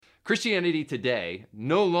Christianity Today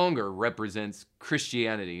no longer represents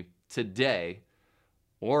Christianity today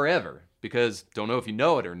or ever, because don't know if you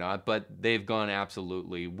know it or not, but they've gone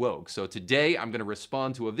absolutely woke. So today I'm going to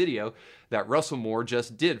respond to a video that Russell Moore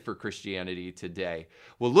just did for Christianity Today.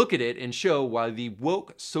 We'll look at it and show why the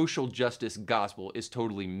woke social justice gospel is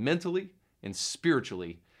totally mentally and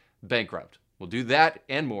spiritually bankrupt. We'll do that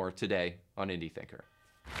and more today on Indie Thinker.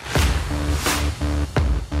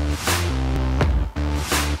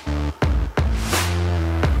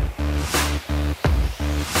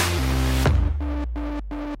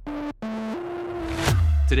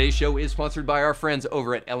 Today's show is sponsored by our friends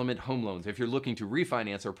over at Element Home Loans. If you're looking to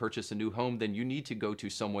refinance or purchase a new home, then you need to go to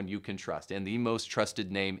someone you can trust. And the most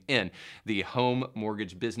trusted name in the home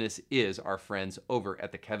mortgage business is our friends over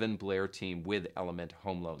at the Kevin Blair team with Element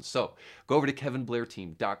Home Loans. So go over to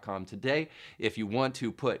kevinblairteam.com today if you want to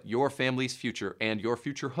put your family's future and your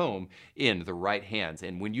future home in the right hands.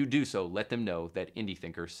 And when you do so, let them know that Indie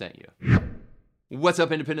Thinker sent you. What's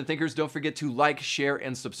up, independent thinkers? Don't forget to like, share,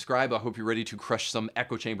 and subscribe. I hope you're ready to crush some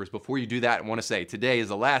echo chambers. Before you do that, I want to say today is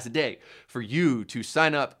the last day for you to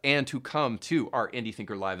sign up and to come to our Indie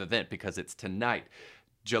Thinker Live event, because it's tonight,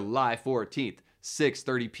 July 14th,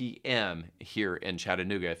 6:30 p.m. here in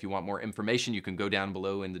Chattanooga. If you want more information, you can go down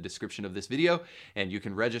below in the description of this video and you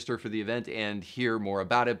can register for the event and hear more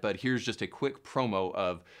about it. But here's just a quick promo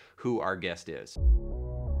of who our guest is.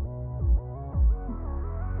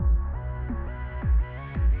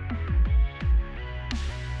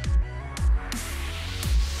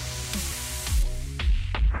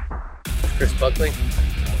 Chris Buckley,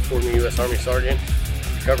 former U.S. Army Sergeant,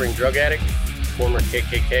 recovering drug addict, former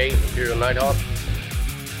KKK Imperial Nighthawk.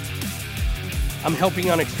 I'm helping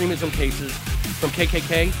on extremism cases from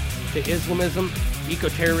KKK to Islamism,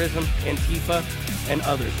 eco-terrorism, Antifa, and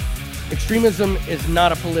others. Extremism is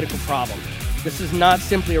not a political problem. This is not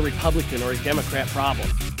simply a Republican or a Democrat problem.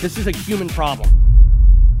 This is a human problem.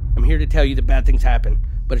 I'm here to tell you that bad things happen,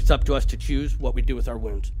 but it's up to us to choose what we do with our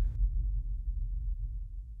wounds.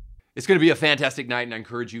 It's going to be a fantastic night, and I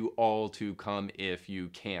encourage you all to come if you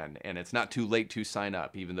can. And it's not too late to sign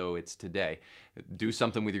up, even though it's today. Do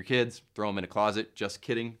something with your kids. Throw them in a closet. Just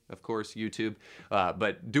kidding, of course, YouTube.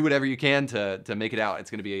 But do whatever you can to make it out. It's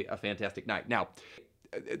going to be a fantastic night. Now,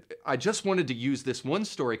 I just wanted to use this one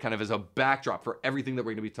story kind of as a backdrop for everything that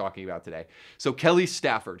we're going to be talking about today. So Kelly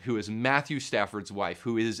Stafford, who is Matthew Stafford's wife,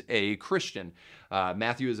 who is a Christian.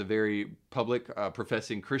 Matthew is a very public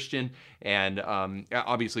professing Christian, and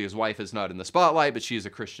obviously his wife is not in the spotlight, but she is a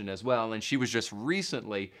Christian as well. And she was just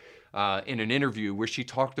recently in an interview where she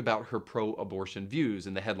talked about her pro-abortion views,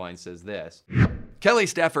 and the headline says this. Kelly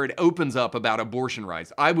Stafford opens up about abortion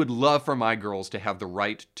rights. I would love for my girls to have the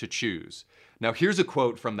right to choose. Now, here's a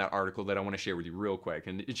quote from that article that I want to share with you real quick.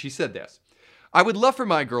 And she said this. I would love for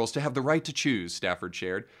my girls to have the right to choose, Stafford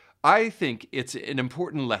shared. I think it's an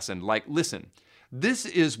important lesson. Like, listen, this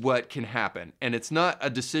is what can happen. And it's not a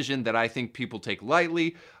decision that I think people take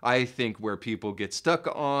lightly. I think where people get stuck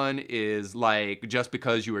on is like, just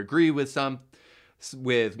because you agree with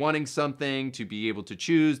wanting something to be able to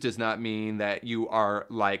choose does not mean that you are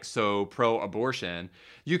like so pro-abortion.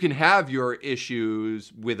 You can have your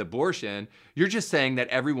issues with abortion. You're just saying that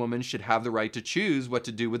every woman should have the right to choose what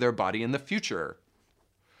to do with their body in the future.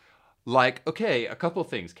 Like, okay, a couple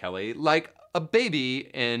things, Kelly. Like, a baby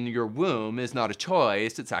in your womb is not a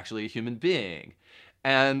choice, it's actually a human being.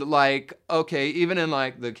 And like, okay, even in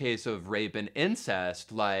like the case of rape and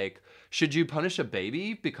incest, like, should you punish a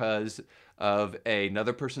baby because of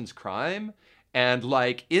another person's crime? And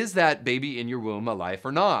like, is that baby in your womb a life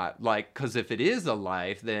or not? Like, because if it is a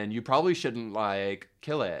life, then you probably shouldn't like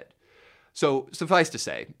kill it. So suffice to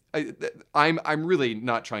say, I'm really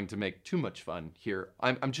not trying to make too much fun here.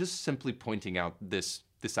 I'm just simply pointing out this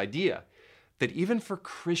idea that even for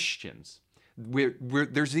Christians,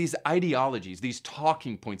 there's these ideologies, these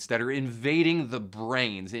talking points that are invading the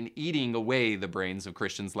brains and eating away the brains of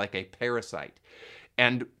Christians like a parasite.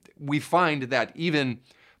 And we find that even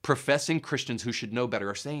professing Christians who should know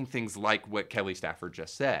better are saying things like what Kelly Stafford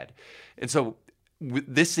just said. And so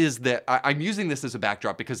I'm using this as a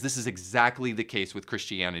backdrop because this is exactly the case with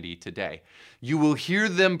Christianity today. You will hear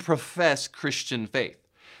them profess Christian faith.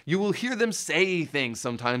 You will hear them say things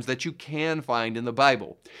sometimes that you can find in the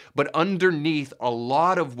Bible. But underneath a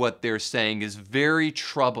lot of what they're saying is very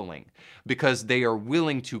troubling because they are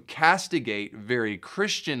willing to castigate very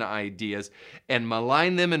Christian ideas and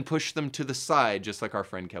malign them and push them to the side, just like our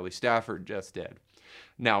friend Kelly Stafford just did.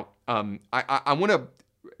 Now, I want to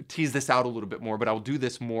tease this out a little bit more, but I'll do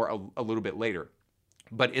this more a little bit later.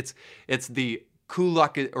 But it's the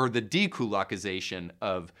the dekulakization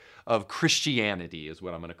of Christianity is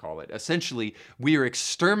what I'm going to call it. Essentially, we are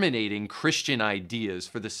exterminating Christian ideas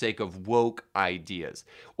for the sake of woke ideas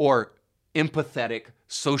or empathetic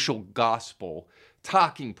social gospel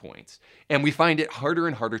talking points. And we find it harder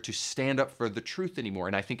and harder to stand up for the truth anymore.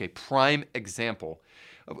 And I think a prime example,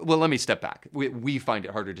 well, let me step back. We find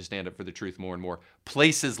it harder to stand up for the truth more and more.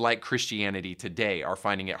 Places like Christianity today are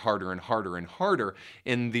finding it harder and harder and harder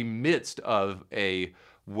in the midst of a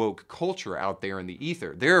woke culture out there in the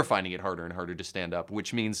ether. They're finding it harder and harder to stand up,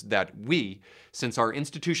 which means that we, since our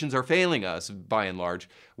institutions are failing us by and large,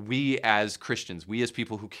 we as Christians, we as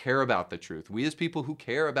people who care about the truth, we as people who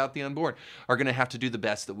care about the unborn, are going to have to do the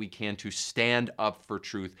best that we can to stand up for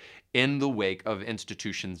truth in the wake of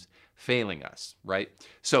institutions failing us, right?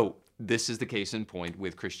 So this is the case in point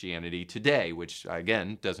with Christianity today, which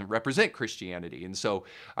again doesn't represent Christianity. And so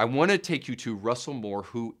I want to take you to Russell Moore,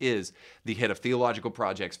 who is the head of theological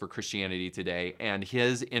projects for Christianity Today, and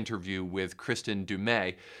his interview with Kristin Du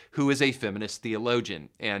Mez, who is a feminist theologian.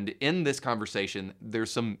 And in this conversation,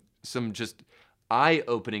 there's some just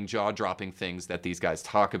eye-opening, jaw-dropping things that these guys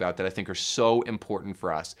talk about that I think are so important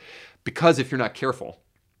for us. Because if you're not careful,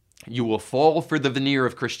 you will fall for the veneer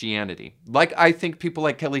of Christianity, like I think people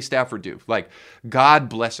like Kelly Stafford do. Like, God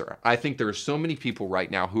bless her. I think there are so many people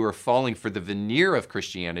right now who are falling for the veneer of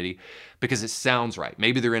Christianity because it sounds right.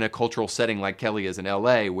 Maybe they're in a cultural setting like Kelly is in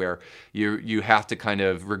LA, where you have to kind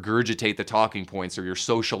of regurgitate the talking points, or you're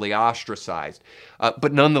socially ostracized.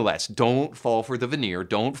 But nonetheless, don't fall for the veneer.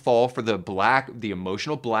 Don't fall for the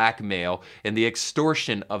emotional blackmail and the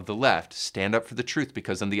extortion of the left. Stand up for the truth,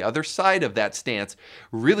 because on the other side of that stance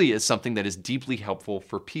really is something that is deeply helpful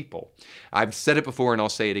for people. I've said it before and I'll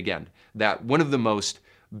say it again, that one of the most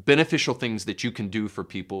beneficial things that you can do for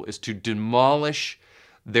people is to demolish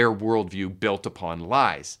their worldview built upon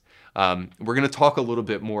lies. We're going to talk a little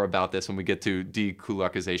bit more about this when we get to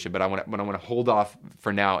dekulakization, but I want to hold off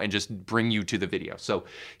for now and just bring you to the video. So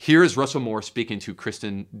here is Russell Moore speaking to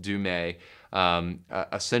Kristin Du Mez,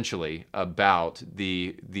 essentially about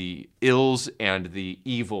the ills and the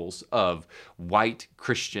evils of white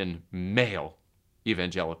Christian male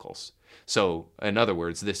evangelicals. So in other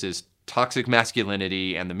words, this is toxic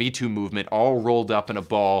masculinity and the Me Too movement all rolled up in a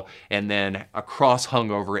ball and then a cross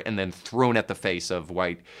hung over it and then thrown at the face of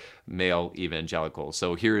white male evangelicals.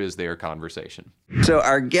 So here is their conversation. So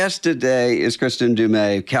our guest today is Kristin Du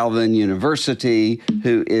Mez, Calvin University,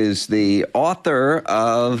 who is the author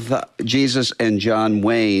of Jesus and John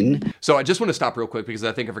Wayne. So I just want to stop real quick because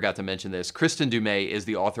I think I forgot to mention this. Kristin Du Mez is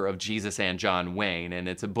the author of Jesus and John Wayne, and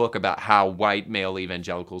it's a book about how white male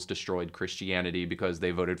evangelicals destroyed Christianity because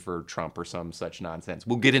they voted for Trump or some such nonsense.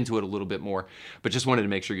 We'll get into it a little bit more, but just wanted to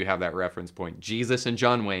make sure you have that reference point. Jesus and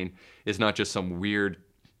John Wayne is not just some weird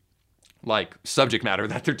subject matter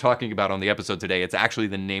that they're talking about on the episode today. It's actually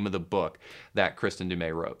the name of the book that Kristin Du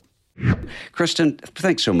Mez wrote. Kristin,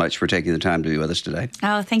 thanks so much for taking the time to be with us today.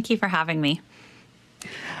 Oh, thank you for having me.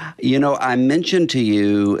 You know, I mentioned to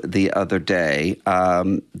you the other day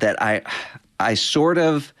that I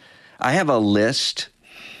have a list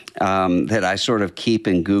that I sort of keep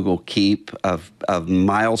in Google Keep of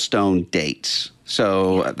milestone dates.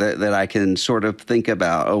 So that I can sort of think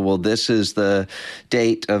about, oh, well, this is the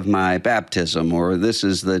date of my baptism, or this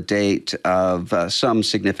is the date of some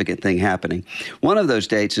significant thing happening. One of those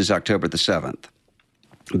dates is October the 7th,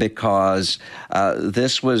 because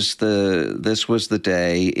this was the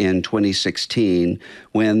day in 2016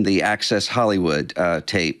 when the Access Hollywood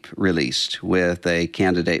tape released with a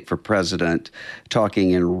candidate for president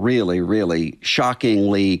talking in really, really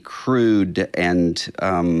shockingly crude and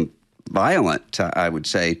violent, I would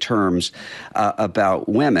say, terms about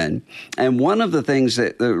women. And one of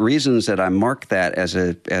the reasons that I marked that as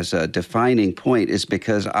a defining point is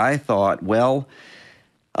because I thought, well,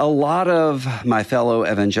 a lot of my fellow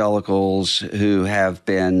evangelicals who have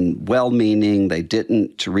been well-meaning, they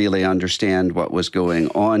didn't really understand what was going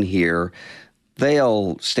on here,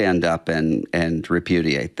 they'll stand up and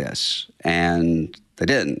repudiate this. And they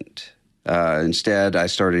didn't. Instead, I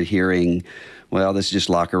started hearing, well, this is just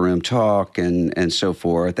locker room talk and so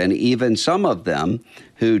forth. And even some of them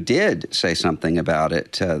who did say something about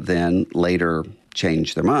it then later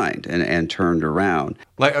changed their mind and turned around.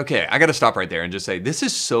 Okay, I got to stop right there and just say, this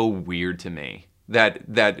is so weird to me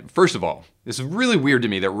that first of all, this is really weird to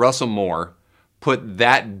me that Russell Moore put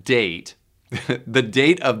that date, the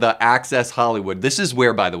date of the Access Hollywood. This is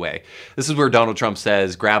where, by the way, Donald Trump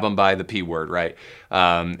says, grab him by the P word, right?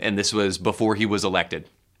 And this was before he was elected.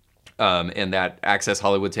 and that Access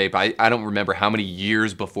Hollywood tape. I don't remember how many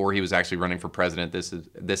years before he was actually running for president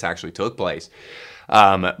this actually took place.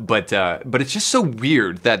 But it's just so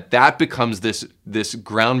weird that becomes this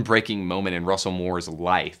groundbreaking moment in Russell Moore's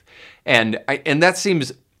life, and that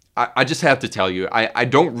seems. I just have to tell you, I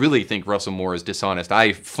don't really think Russell Moore is dishonest.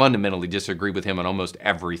 I fundamentally disagree with him on almost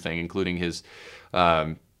everything, including his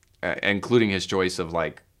choice of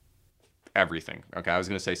like everything. Okay, I was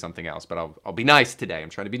going to say something else, but I'll be nice today. I'm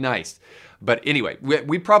trying to be nice. But anyway,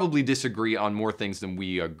 we probably disagree on more things than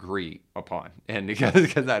we agree upon. And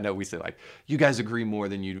because I know we say like, you guys agree more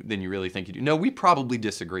than you really think you do. No, we probably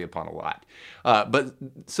disagree upon a lot. But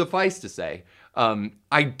suffice to say,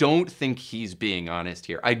 I don't think he's being honest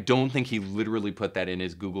here. I don't think he literally put that in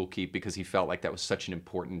his Google Keep because he felt like that was such an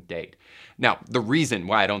important date. Now, the reason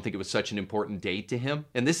why I don't think it was such an important date to him,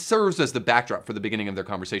 and this serves as the backdrop for the beginning of their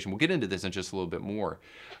conversation. We'll get into this in just a little bit more.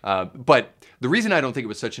 But the reason I don't think it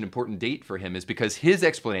was such an important date for him is because his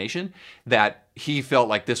explanation that he felt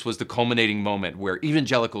like this was the culminating moment where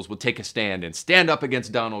evangelicals would take a stand and stand up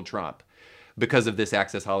against Donald Trump because of this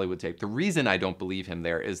Access Hollywood tape. The reason I don't believe him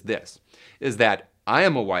there is that I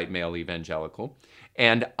am a white male evangelical,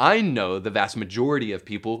 and I know the vast majority of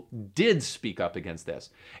people did speak up against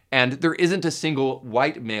this. And there isn't a single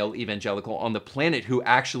white male evangelical on the planet who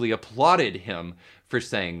actually applauded him for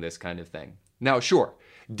saying this kind of thing. Now, sure,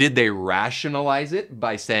 did they rationalize it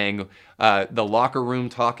by saying the locker room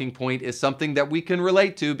talking point is something that we can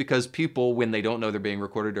relate to because people, when they don't know they're being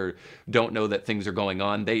recorded or don't know that things are going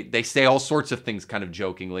on, they say all sorts of things kind of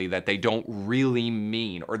jokingly that they don't really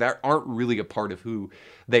mean or that aren't really a part of who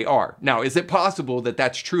they are. Now, is it possible that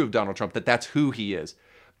that's true of Donald Trump, that that's who he is?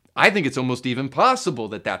 I think it's almost even possible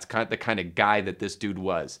that that's the kind of guy that this dude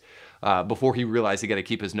was before he realized he got to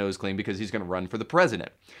keep his nose clean because he's going to run for the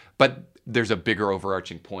president. But there's a bigger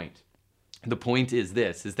overarching point. The point is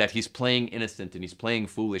that he's playing innocent and he's playing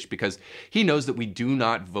foolish because he knows that we do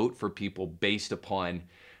not vote for people based upon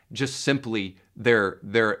just simply their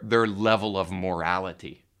level of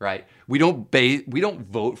morality. Right? We don't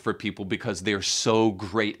vote for people because they're so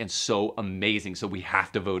great and so amazing, so we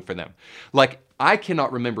have to vote for them. Like, I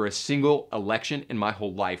cannot remember a single election in my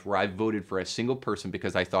whole life where I voted for a single person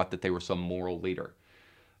because I thought that they were some moral leader.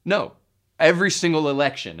 No. Every single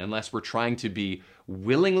election, unless we're trying to be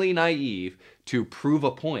willingly naive to prove a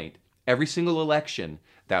point, every single election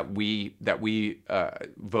that we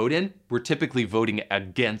vote in, we're typically voting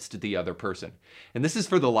against the other person. And this is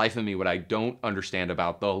for the life of me what I don't understand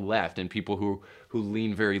about the left and people who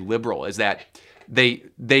lean very liberal is that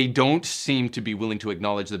they don't seem to be willing to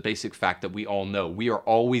acknowledge the basic fact that we all know. We are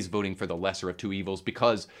always voting for the lesser of two evils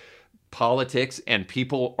because politics and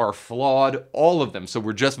people are flawed, all of them. So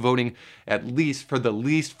we're just voting at least for the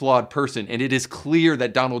least flawed person. And it is clear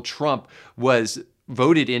that Donald Trump was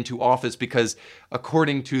voted into office because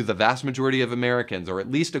according to the vast majority of Americans, or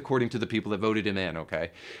at least according to the people that voted him in,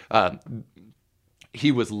 okay,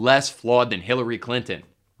 he was less flawed than Hillary Clinton,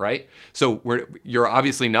 right? So you're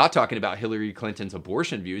obviously not talking about Hillary Clinton's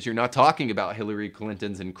abortion views. You're not talking about Hillary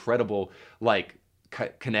Clinton's incredible, like,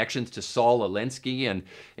 connections to Saul Alinsky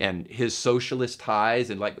and his socialist ties,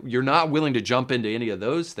 and like you're not willing to jump into any of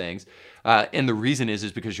those things, and the reason is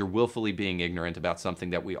because you're willfully being ignorant about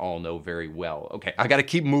something that we all know very well. Okay, I got to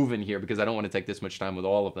keep moving here because I don't want to take this much time with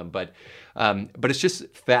all of them, but it's just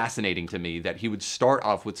fascinating to me that he would start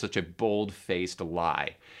off with such a bold-faced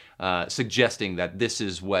lie, suggesting that this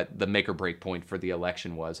is what the make or break point for the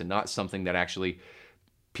election was, and not something that actually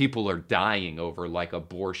people are dying over, like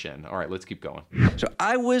abortion. All right, let's keep going. So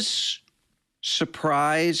I was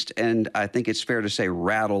surprised, and I think it's fair to say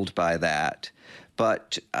rattled by that.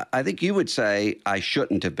 But I think you would say I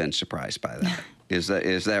shouldn't have been surprised by that. Is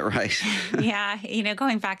that right? Yeah,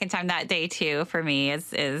 going back in time, that day too for me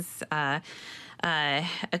is a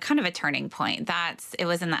kind of a turning point. It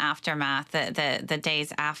was in the aftermath, the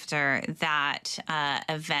days after that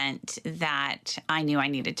event, that I knew I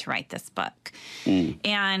needed to write this book.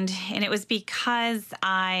 And it was because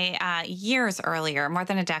I, years earlier, more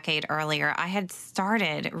than a decade earlier, I had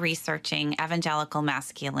started researching evangelical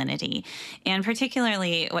masculinity, and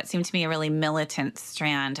particularly what seemed to me a really militant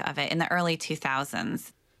strand of it in the early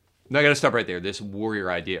 2000s. Now I got to stop right there. This warrior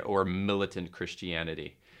idea or militant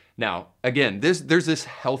Christianity. Now, again, there's this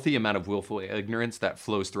healthy amount of willful ignorance that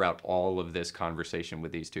flows throughout all of this conversation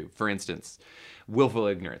with these two. For instance, willful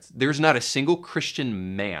ignorance. There's not a single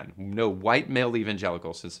Christian man, no white male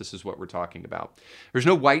evangelical, since this is what we're talking about. There's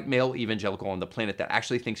no white male evangelical on the planet that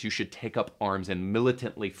actually thinks you should take up arms and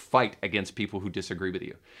militantly fight against people who disagree with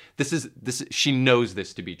you. She knows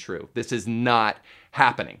this to be true. This is not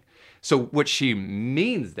happening. So what she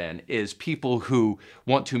means then is people who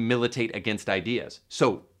want to militate against ideas.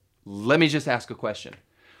 So let me just ask a question.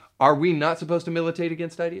 Are we not supposed to militate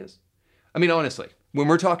against ideas? I mean, honestly, when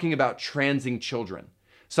we're talking about transing children,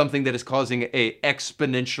 something that is causing an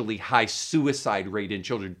exponentially high suicide rate in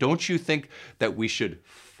children, don't you think that we should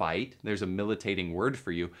fight? There's a militating word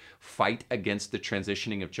for you. Fight against the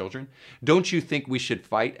transitioning of children. Don't you think we should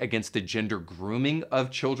fight against the gender grooming of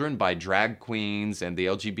children by drag queens and the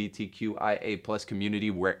LGBTQIA plus community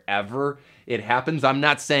wherever it happens? I'm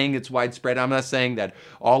not saying it's widespread. I'm not saying that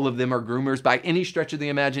all of them are groomers by any stretch of the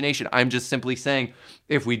imagination. I'm just simply saying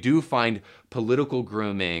if we do find political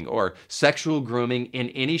grooming or sexual grooming in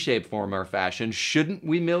any shape, form, or fashion, shouldn't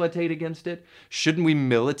we militate against it? Shouldn't we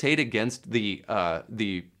militate against the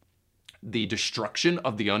destruction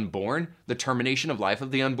of the unborn, the termination of life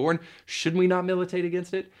of the unborn? Should we not militate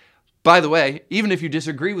against it? By the way, even if you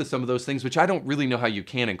disagree with some of those things, which I don't really know how you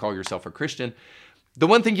can and call yourself a Christian, the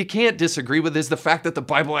one thing you can't disagree with is the fact that the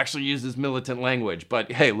Bible actually uses militant language.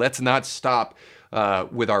 But hey, let's not stop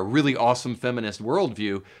with our really awesome feminist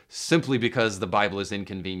worldview simply because the Bible is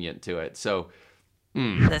inconvenient to it. So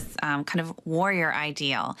this kind of warrior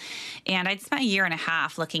ideal, and I'd spent a year and a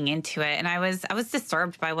half looking into it, and I was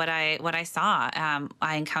disturbed by what I saw.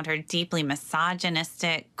 I encountered deeply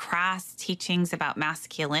misogynistic, crass teachings about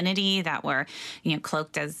masculinity that were,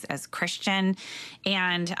 cloaked as Christian,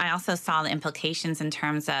 and I also saw the implications in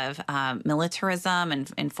terms of militarism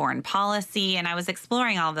and foreign policy, and I was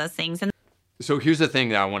exploring all those things. And so here's the thing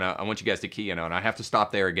that I want you guys to key in on. I have to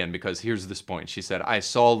stop there again because here's this point. She said, I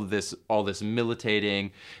saw all this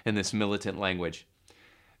militating and this militant language.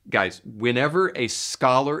 Guys, whenever a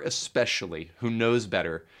scholar especially who knows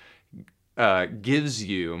better gives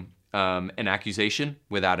you an accusation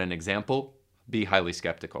without an example, be highly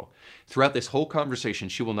skeptical. Throughout this whole conversation,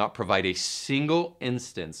 she will not provide a single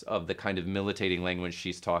instance of the kind of militating language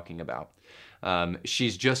she's talking about.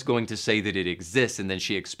 She's just going to say that it exists, and then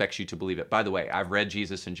she expects you to believe it. By the way, I've read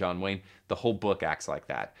Jesus and John Wayne. The whole book acts like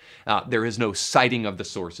that. There is no citing of the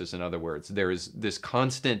sources, in other words. There is this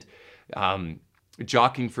constant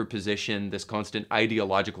jockeying for position, this constant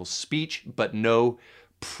ideological speech, but no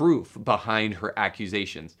proof behind her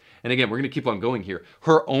accusations. And again, we're going to keep on going here.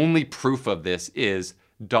 Her only proof of this is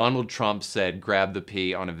Donald Trump said, grab the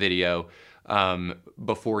P on a video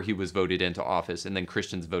before he was voted into office, and then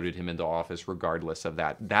Christians voted him into office regardless of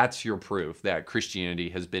that. That's your proof that Christianity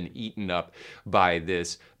has been eaten up by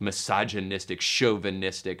this misogynistic,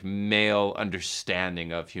 chauvinistic, male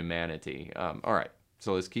understanding of humanity. All right,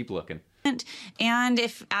 so let's keep looking. And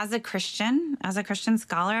if, as a Christian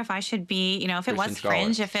scholar, if I should be, if it was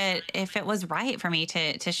fringe, if it was right for me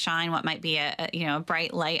to shine what might be a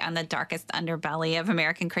bright light on the darkest underbelly of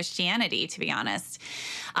American Christianity, to be honest.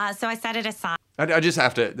 So I set it aside. I just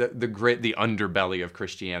have to the underbelly of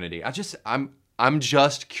Christianity. I'm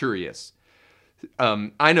just curious.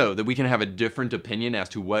 I know that we can have a different opinion as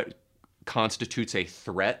to what constitutes a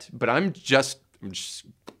threat, but I'm just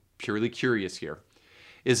purely curious here.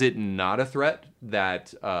 Is it not a threat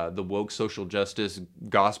that the woke social justice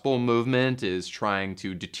gospel movement is trying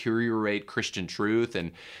to deteriorate Christian truth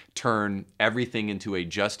and turn everything into a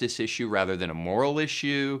justice issue rather than a moral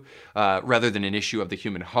issue, rather than an issue of the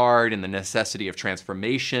human heart and the necessity of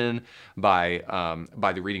transformation by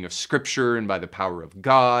the reading of Scripture and by the power of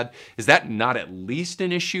God? Is that not at least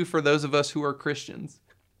an issue for those of us who are Christians?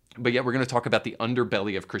 But yet we're going to talk about the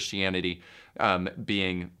underbelly of Christianity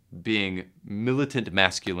being militant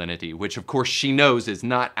masculinity, which of course she knows is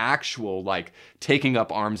not actual like taking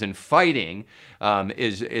up arms and fighting.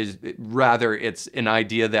 Is rather it's an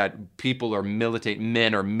idea that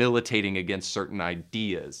men are militating against certain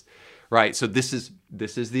ideas. Right, so this is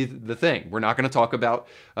the thing. We're not going to talk about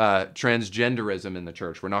transgenderism in the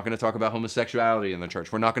church. We're not going to talk about homosexuality in the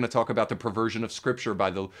church. We're not going to talk about the perversion of Scripture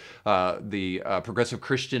by the progressive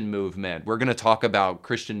Christian movement. We're going to talk about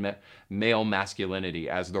Christian male masculinity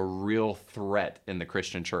as the real threat in the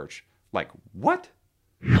Christian church. Like, what?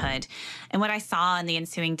 And what I saw in the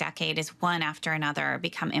ensuing decade is one after another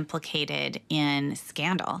become implicated in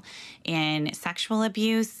scandal, in sexual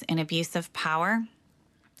abuse, in abuse of power.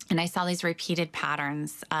 And I saw these repeated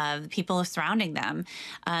patterns of people surrounding them,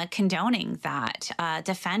 condoning that,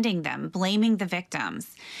 defending them, blaming the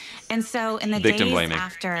victims. And so in the days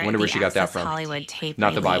after the Access Hollywood tape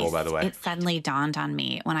Not the Bible, by the way. It suddenly dawned on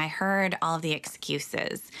me when I heard all of the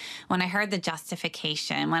excuses, when I heard the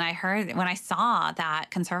justification, when I saw that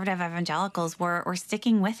conservative evangelicals were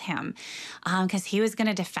sticking with him because he was going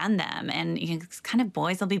to defend them. And kind of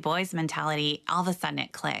boys will be boys mentality. All of a sudden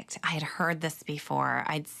it clicked. I had heard this before.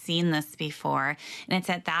 I'd seen this before. And it's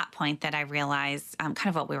at that point that I realized kind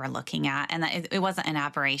of what we were looking at, and that it wasn't an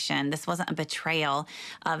aberration. This wasn't a betrayal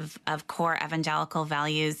of core evangelical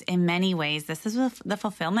values. In many ways, this is the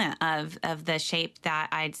fulfillment of the shape that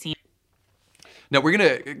I'd seen. Now, we're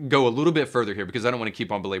going to go a little bit further here because I don't want to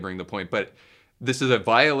keep on belaboring the point, but this is a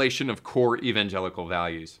violation of core evangelical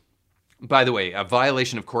values. By the way, a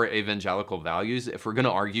violation of core evangelical values, if we're going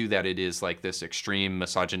to argue that it is like this extreme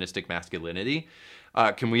misogynistic masculinity,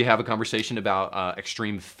 can we have a conversation about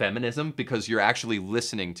extreme feminism? Because you're actually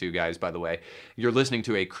listening to, guys, by the way, you're listening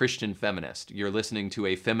to a Christian feminist. You're listening to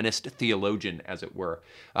a feminist theologian, as it were.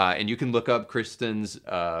 And you can look up Kristen's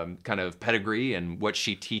kind of pedigree and what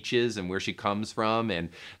she teaches and where she comes from and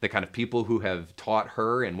the kind of people who have taught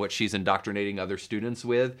her and what she's indoctrinating other students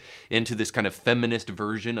with into this kind of feminist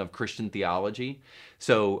version of Christian theology.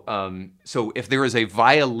 So if there is a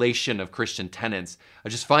violation of Christian tenets, I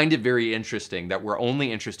just find it very interesting that we're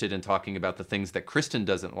only interested in talking about the things that Kristen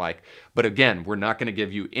doesn't like. But again, we're not going to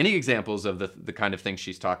give you any examples of the kind of things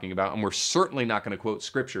she's talking about, and we're certainly not going to quote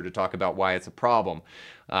scripture to talk about why it's a problem.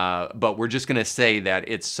 But we're just going to say that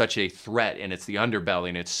it's such a threat, and it's the underbelly,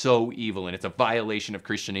 and it's so evil, and it's a violation of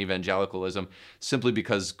Christian evangelicalism simply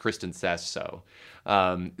because Kristen says so.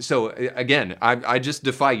 So again, I just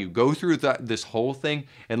defy you. Go through this whole thing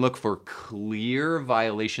and look for clear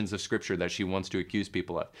violations of scripture that she wants to accuse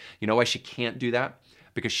people of. You know why she can't do that?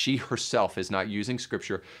 Because she herself is not using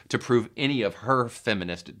scripture to prove any of her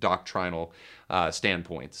feminist doctrinal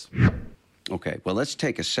standpoints. Okay, well, let's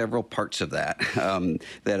take several parts of that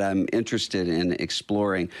that I'm interested in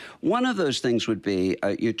exploring. One of those things would be,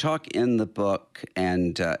 you talk in the book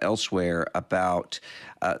and elsewhere about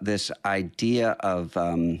this idea of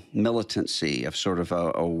militancy, of sort of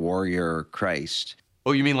a warrior Christ.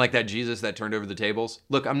 Oh, you mean like that Jesus that turned over the tables?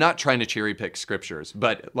 Look, I'm not trying to cherry pick scriptures,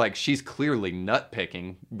 but like she's clearly nut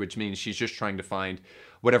picking, which means she's just trying to find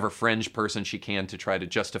whatever fringe person she can to try to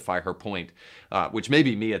justify her point, which may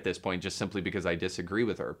be me at this point, just simply because I disagree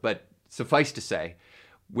with her. But suffice to say,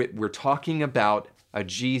 we're talking about a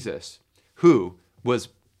Jesus who was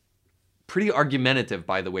pretty argumentative,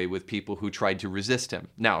 by the way, with people who tried to resist him.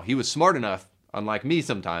 Now, he was smart enough, unlike me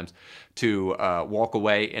sometimes, to walk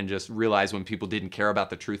away and just realize when people didn't care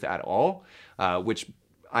about the truth at all, which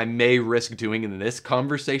I may risk doing in this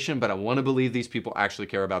conversation, but I want to believe these people actually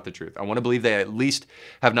care about the truth. I want to believe they at least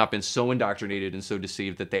have not been so indoctrinated and so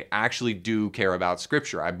deceived that they actually do care about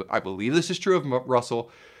Scripture. I believe this is true of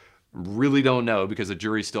Russell. Really don't know because the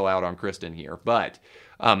jury's still out on Kristen here, but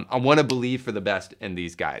I want to believe for the best in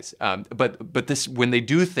these guys. But this, when they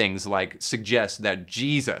do things like suggest that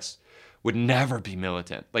Jesus would never be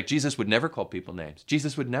militant. Like Jesus would never call people names.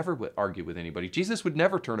 Jesus would never argue with anybody. Jesus would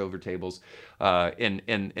never turn over tables in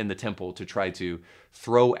the temple to try to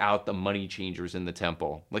throw out the money changers in the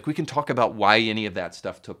temple. Like we can talk about why any of that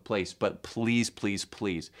stuff took place, but please, please,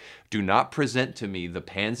 please do not present to me the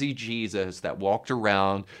pansy Jesus that walked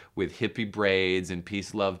around with hippie braids and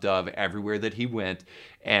peace, love, dove everywhere that he went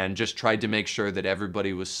and just tried to make sure that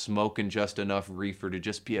everybody was smoking just enough reefer to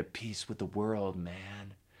just be at peace with the world,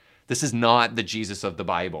 man. This is not the Jesus of the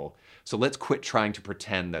Bible. So let's quit trying to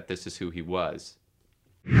pretend that this is who he was.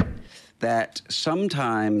 That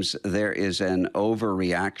sometimes there is an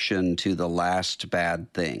overreaction to the last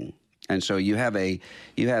bad thing. And so you have a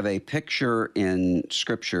picture in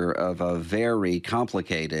Scripture of a very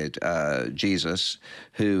complicated Jesus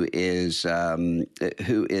who is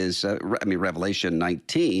Revelation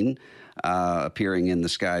 19. Appearing in the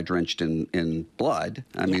sky drenched in blood.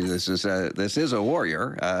 I mean, this is a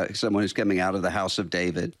warrior, someone who's coming out of the house of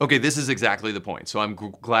David. Okay, this is exactly the point. So I'm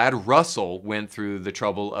glad Russell went through the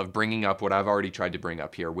trouble of bringing up what I've already tried to bring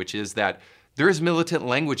up here, which is that there is militant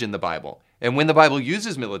language in the Bible. And when the Bible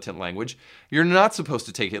uses militant language, you're not supposed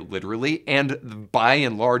to take it literally. And by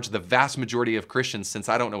and large, the vast majority of Christians, since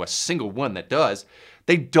I don't know a single one that does,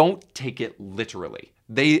 they don't take it literally.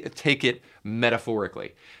 They take it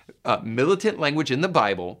metaphorically. Militant language in the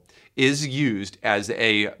Bible is used as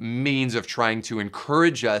a means of trying to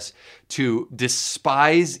encourage us to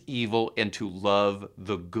despise evil and to love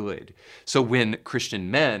the good. So when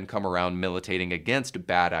Christian men come around militating against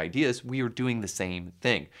bad ideas, we are doing the same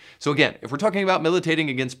thing. So again, if we're talking about militating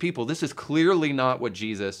against people, this is clearly not what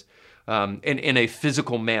Jesus in a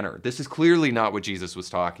physical manner. This is clearly not what Jesus was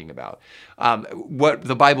talking about. What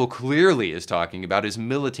the Bible clearly is talking about is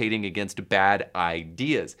militating against bad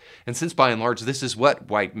ideas. And since by and large, this is what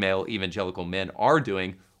white male evangelical men are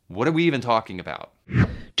doing, what are we even talking about?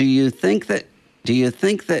 Do you think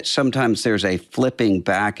that sometimes there's a flipping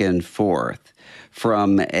back and forth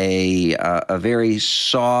from a very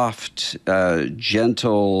soft,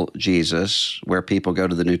 gentle Jesus, where people go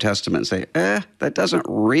to the New Testament and say, that doesn't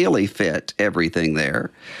really fit everything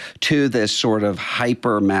there, to this sort of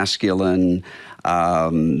hyper-masculine,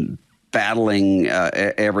 battling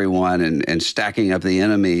everyone and stacking up the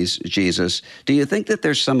enemies, Jesus. Do you think that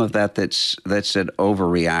there's some of that's an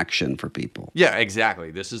overreaction for people? Yeah,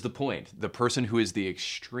 exactly. This is the point. The person who is the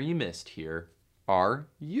extremist here are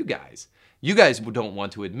you guys. You guys don't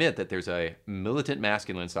want to admit that there's a militant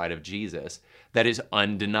masculine side of Jesus that is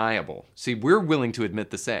undeniable. See, we're willing to admit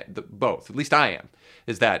both, at least I am,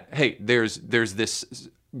 is that, hey, there's this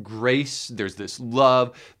grace, there's this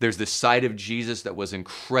love, there's this side of Jesus that was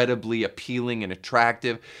incredibly appealing and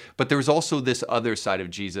attractive, but there was also this other side of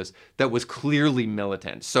Jesus that was clearly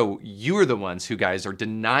militant. So you're the ones who guys are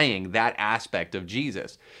denying that aspect of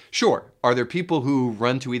Jesus. Sure, are there people who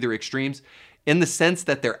run to either extremes? In the sense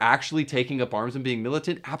that they're actually taking up arms and being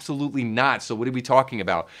militant? Absolutely not. So what are we talking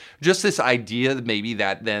about? Just this idea maybe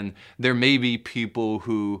that then there may be people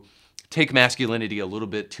who take masculinity a little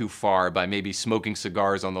bit too far by maybe smoking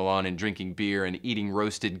cigars on the lawn and drinking beer and eating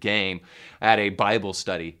roasted game at a Bible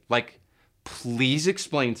study. Like, please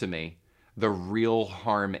explain to me the real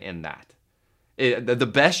harm in that.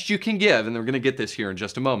 The best you can give, and we're going to get this here in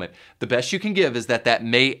just a moment, the best you can give is that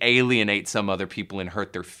may alienate some other people and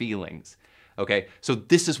hurt their feelings. Okay, so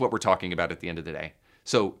this is what we're talking about at the end of the day.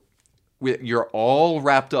 So you're all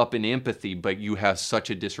wrapped up in empathy, but you have such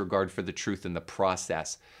a disregard for the truth in the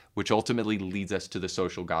process, which ultimately leads us to the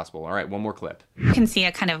social gospel. All right, one more clip. You can see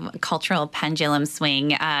a kind of cultural pendulum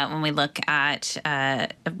swing when we look at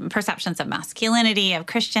perceptions of masculinity, of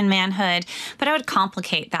Christian manhood, but I would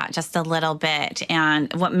complicate that just a little bit,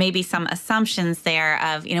 and what may be some assumptions there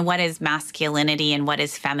of, what is masculinity and what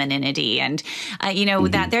is femininity, and,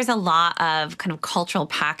 that there's a lot of kind of cultural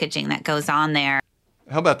packaging that goes on there.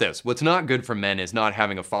 How about this? What's not good for men is not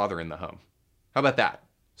having a father in the home. How about that?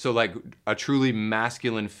 So like a truly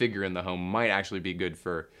masculine figure in the home might actually be good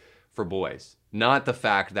for boys. Not the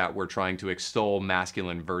fact that we're trying to extol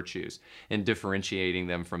masculine virtues and differentiating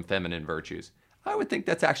them from feminine virtues. I would think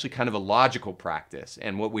that's actually kind of a logical practice.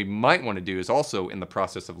 And what we might want to do is also, in the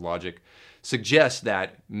process of logic, suggest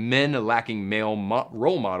that men lacking male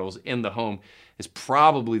role models in the home is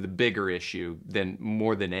probably the bigger issue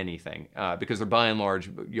more than anything, because they're by and large,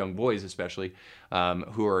 young boys especially,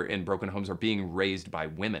 who are in broken homes are being raised by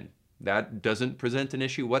women. That doesn't present an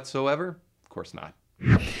issue whatsoever? Of course not.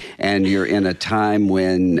 And you're in a time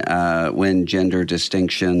when gender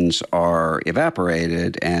distinctions are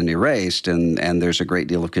evaporated and erased, and there's a great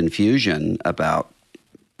deal of confusion about,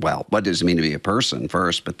 well, what does it mean to be a person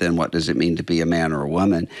first, but then what does it mean to be a man or a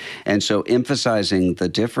woman? And so emphasizing the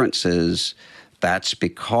differences, that's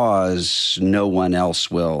because no one else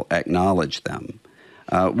will acknowledge them.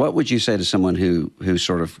 What would you say to someone who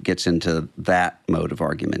sort of gets into that mode of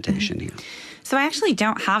argumentation here? So I actually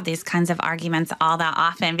don't have these kinds of arguments all that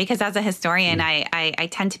often, because as a historian, I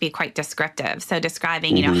tend to be quite descriptive. So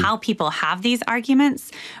describing, how people have these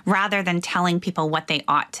arguments rather than telling people what they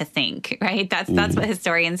ought to think, right? That's what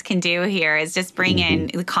historians can do here, is just bring in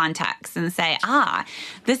the context and say,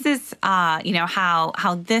 this is,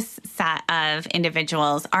 how this set of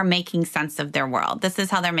individuals are making sense of their world. This is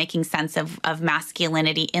how they're making sense of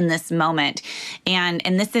masculinity in this moment. And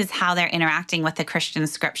this is how they're interacting with the Christian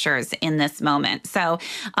scriptures in this moment. So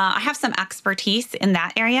I have some expertise in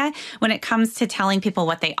that area. When it comes to telling people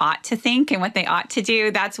what they ought to think and what they ought to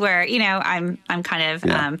do, that's where, I'm kind of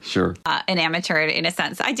an amateur in a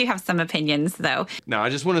sense. I do have some opinions, though. Now,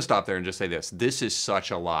 I just want to stop there and just say this. This is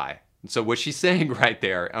such a lie. So what she's saying right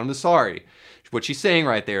there, I'm sorry, what she's saying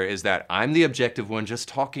right there is that I'm the objective one just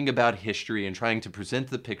talking about history and trying to present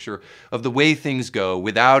the picture of the way things go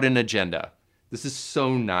without an agenda. This is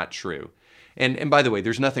so not true. And by the way,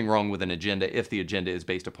 there's nothing wrong with an agenda if the agenda is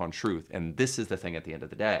based upon truth. And this is the thing at the end of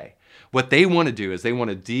the day. What they want to do is they want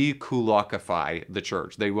to dekulakify the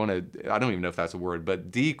church. They want to, I don't even know if that's a word,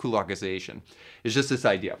 but dekulakization is just this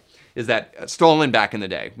idea, is that Stalin back in the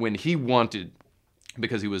day, when he wanted,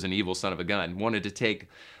 because he was an evil son of a gun, wanted to take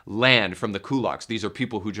land from the kulaks. These are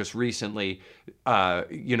people who just recently,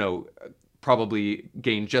 probably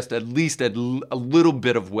gained just at least a little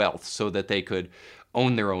bit of wealth so that they could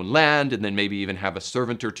own their own land, and then maybe even have a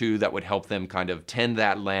servant or two that would help them kind of tend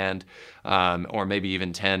that land, or maybe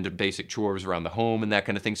even tend basic chores around the home and that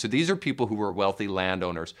kind of thing. So these are people who were wealthy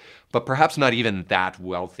landowners, but perhaps not even that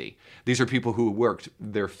wealthy. These are people who worked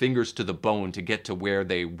their fingers to the bone to get to where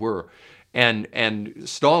they were. And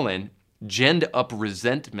Stalin ginned up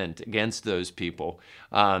resentment against those people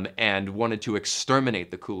and wanted to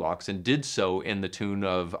exterminate the kulaks, and did so in the tune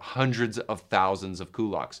of hundreds of thousands of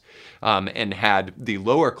kulaks, and had the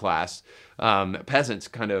lower class peasants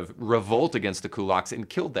kind of revolt against the kulaks and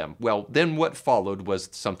killed them. Well, then what followed was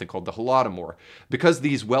something called the Holodomor. Because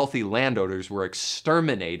these wealthy landowners were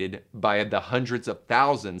exterminated by the hundreds of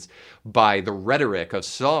thousands by the rhetoric of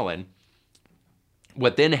Stalin,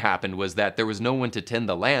 what then happened was that there was no one to tend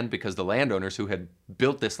the land, because the landowners who had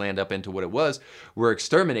built this land up into what it was were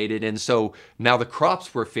exterminated. And so now the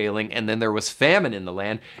crops were failing, and then there was famine in the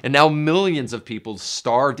land, and now millions of people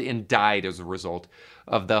starved and died as a result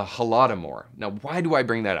of the Holodomor. Now, why do I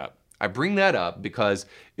bring that up? I bring that up because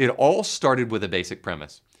it all started with a basic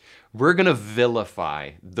premise. We're going to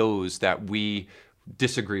vilify those that we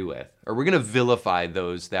disagree with, or we're going to vilify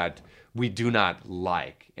those that we do not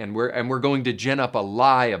like, and we're going to gin up a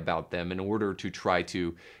lie about them in order to try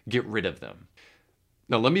to get rid of them.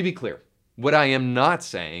 Now, let me be clear. What I am not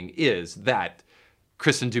saying is that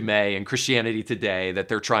Kristin Du Mez and Christianity Today, that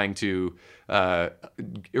they're trying to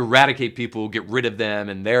eradicate people, get rid of them,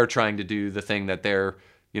 and they're trying to do the thing that they're,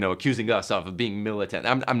 accusing us of being militant.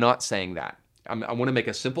 I'm not saying that. I want to make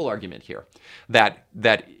a simple argument here that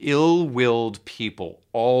ill-willed people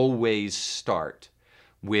always start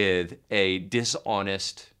with a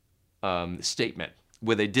dishonest statement,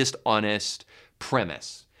 with a dishonest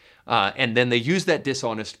premise, and then they use that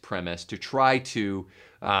dishonest premise to try to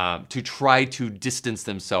distance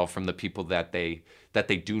themselves from the people that they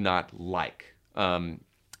do not like.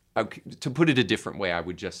 To put it a different way, I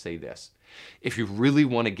would just say this: if you really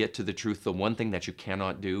want to get to the truth, the one thing that you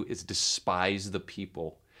cannot do is despise the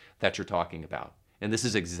people that you're talking about. And this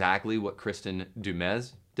is exactly what Kristin Du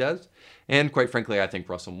Mez does, and quite frankly, I think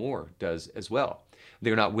Russell Moore does as well.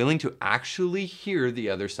 They're not willing to actually hear the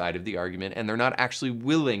other side of the argument, and they're not actually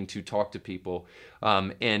willing to talk to people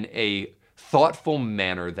in a thoughtful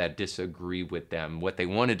manner that disagree with them. What they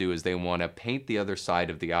want to do is they want to paint the other side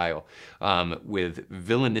of the aisle with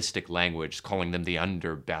villainistic language, calling them the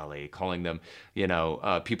underbelly, calling them,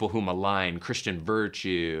 people who malign Christian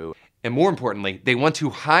virtue. And more importantly, they want to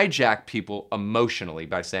hijack people emotionally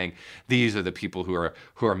by saying these are the people who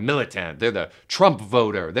are militant. They're the Trump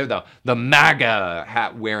voter. They're the MAGA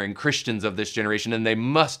hat wearing Christians of this generation, and they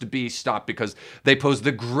must be stopped because they pose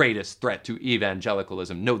the greatest threat to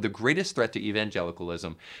evangelicalism. No, the greatest threat to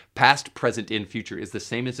evangelicalism, past, present, and future, is the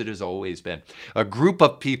same as it has always been. A group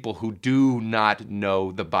of people who do not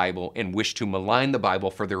know the Bible and wish to malign the Bible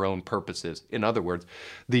for their own purposes. In other words,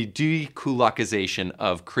 the dekulakization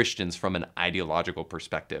of Christians from an ideological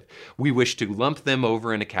perspective. We wish to lump them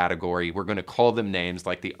over in a category. We're going to call them names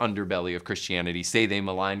like the underbelly of Christianity, say they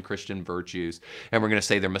malign Christian virtues, and we're going to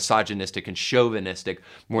say they're misogynistic and chauvinistic.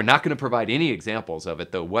 We're not going to provide any examples of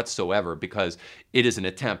it, though, whatsoever, because it is an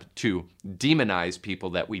attempt to demonize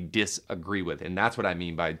people that we disagree with, and that's what I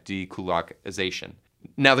mean by dekulakization.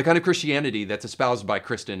 Now, the kind of Christianity that's espoused by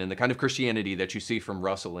Kristin and the kind of Christianity that you see from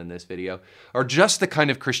Russell in this video are just the kind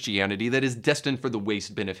of Christianity that is destined for the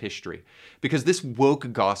waste bin of history. Because this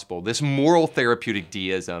woke gospel, this moral therapeutic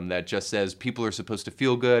deism that just says people are supposed to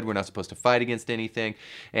feel good, we're not supposed to fight against anything,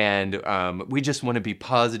 and we just want to be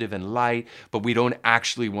positive and light, but we don't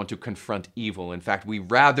actually want to confront evil. In fact, we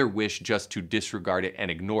rather wish just to disregard it and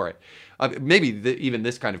ignore it. Maybe even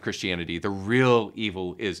this kind of Christianity, the real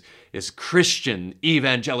evil is Christian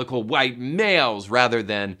evangelical white males rather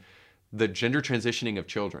than the gender transitioning of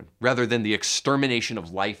children, rather than the extermination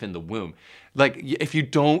of life in the womb. Like, if you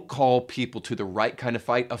don't call people to the right kind of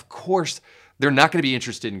fight, of course, they're not going to be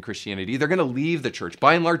interested in Christianity. They're going to leave the church.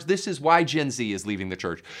 By and large, this is why Gen Z is leaving the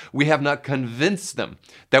church. We have not convinced them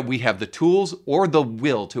that we have the tools or the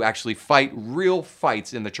will to actually fight real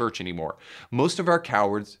fights in the church anymore. Most of our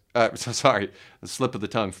cowards, slip of the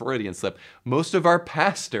tongue, Freudian slip. Most of our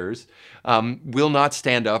pastors will not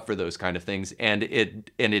stand up for those kind of things, and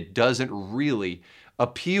it doesn't really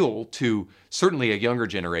appeal to certainly a younger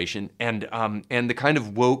generation, and the kind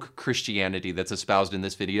of woke Christianity that's espoused in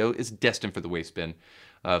this video is destined for the waste bin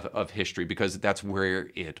of history, because that's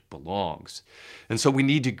where it belongs. And so we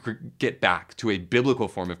need to get back to a biblical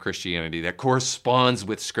form of Christianity that corresponds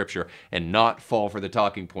with Scripture and not fall for the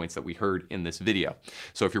talking points that we heard in this video.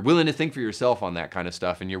 So if you're willing to think for yourself on that kind of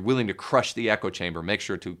stuff and you're willing to crush the echo chamber, make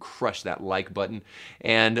sure to crush that like button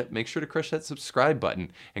and make sure to crush that subscribe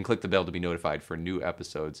button and click the bell to be notified for new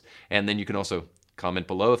episodes. And then you can also comment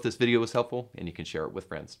below if this video was helpful, and you can share it with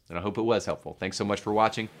friends. And I hope it was helpful. Thanks so much for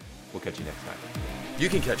watching. We'll catch you next time. You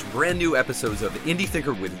can catch brand new episodes of Indie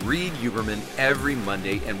Thinker with Reed Huberman every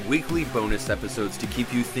Monday, and weekly bonus episodes to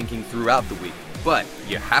keep you thinking throughout the week. But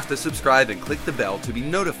you have to subscribe and click the bell to be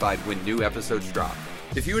notified when new episodes drop.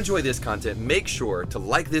 If you enjoy this content, make sure to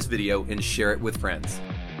like this video and share it with friends.